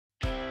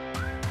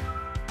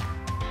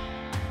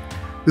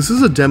This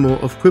is a demo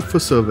of Quip for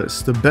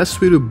Service, the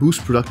best way to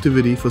boost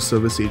productivity for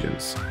service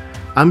agents.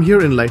 I'm here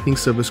in Lightning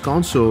Service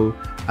Console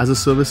as a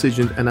service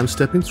agent and I'm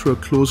stepping through a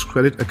closed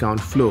credit account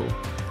flow.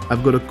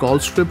 I've got a call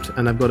script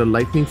and I've got a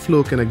Lightning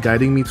flow kind of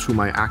guiding me through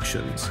my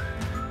actions.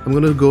 I'm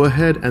going to go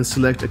ahead and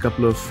select a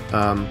couple of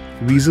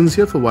reasons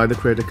here for why the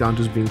credit account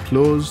is being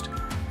closed.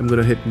 I'm going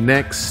to hit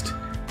next.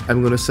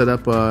 I'm going to set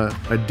up a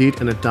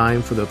date and a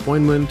time for the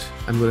appointment.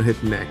 I'm going to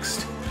hit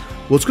next.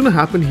 What's going to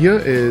happen here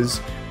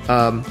is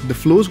the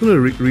flow is going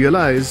to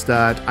realize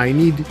that I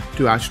need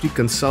to actually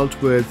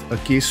consult with a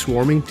case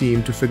swarming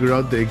team to figure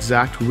out the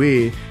exact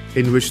way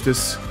in which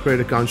this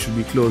credit account should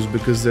be closed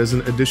because there's an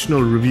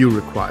additional review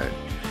required.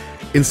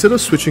 Instead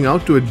of switching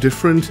out to a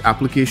different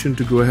application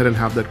to go ahead and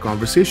have that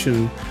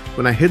conversation,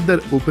 when I hit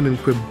that Open in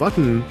Quip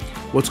button,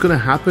 what's going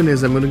to happen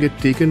is I'm going to get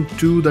taken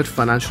to that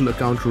financial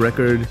account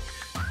record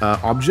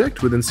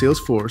object within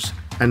Salesforce,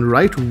 and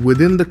right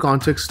within the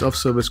context of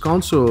Service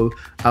Console,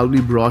 I'll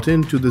be brought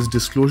into this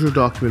disclosure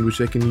document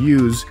which I can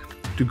use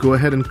to go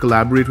ahead and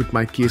collaborate with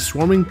my case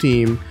swarming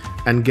team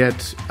and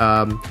get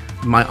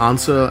my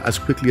answer as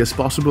quickly as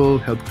possible,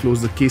 help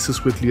close the case as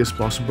quickly as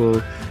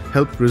possible,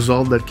 help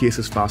resolve that case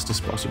as fast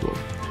as possible.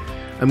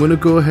 I'm going to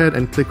go ahead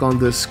and click on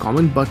this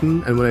comment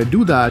button, and when I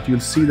do that, you'll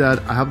see that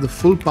I have the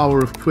full power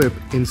of Quip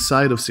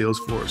inside of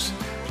Salesforce.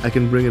 I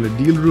can bring in a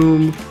deal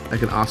room, I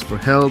can ask for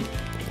help,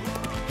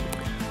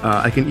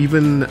 I can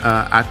even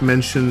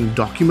mention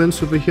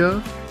documents over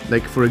here.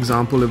 Like for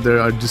example, if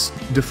there are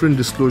different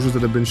disclosures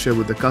that have been shared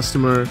with the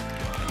customer,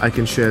 I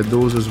can share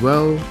those as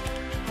well.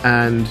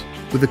 And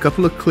with a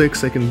couple of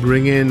clicks, I can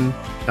bring in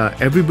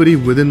everybody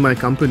within my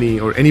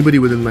company or anybody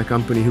within my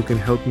company who can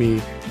help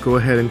me go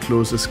ahead and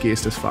close this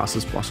case as fast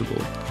as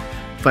possible.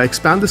 If I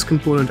expand this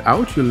component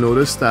out, you'll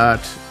notice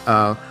that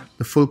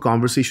the full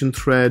conversation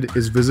thread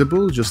is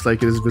visible, just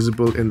like it is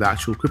visible in the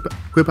actual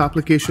Quip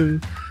application.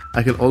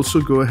 I can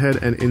also go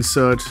ahead and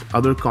insert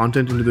other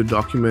content into the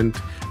document,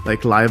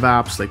 like live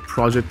apps, like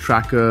project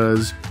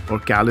trackers, or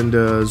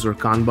calendars, or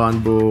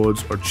Kanban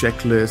boards, or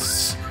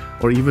checklists,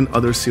 or even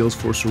other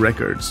Salesforce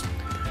records.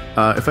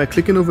 If I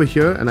click in over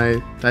here and I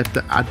type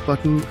the add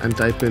button and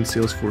type in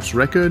Salesforce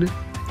record,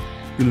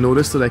 you'll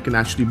notice that I can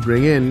actually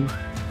bring in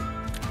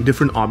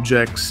different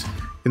objects.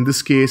 In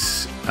this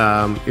case,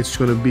 it's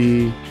going to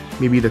be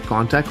maybe the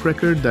contact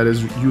record that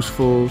is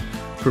useful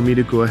for me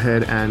to go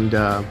ahead and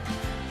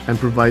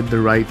provide the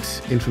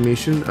right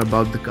information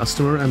about the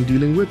customer I'm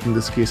dealing with. In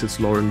this case, it's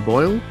Lauren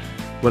Boyle.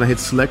 When I hit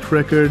select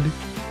record,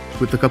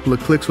 with a couple of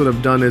clicks, what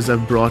I've done is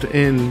I've brought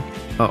in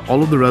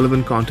all of the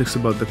relevant context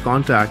about the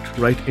contact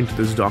right into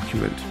this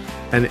document.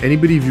 And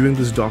anybody viewing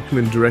this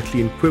document directly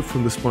in Quip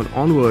from this point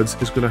onwards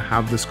is going to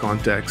have this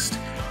context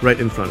right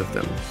in front of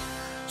them.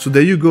 So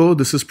there you go.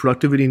 This is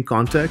productivity in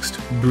context,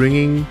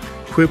 bringing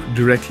Quip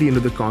directly into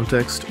the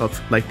context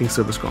of Lightning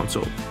Service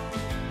Console.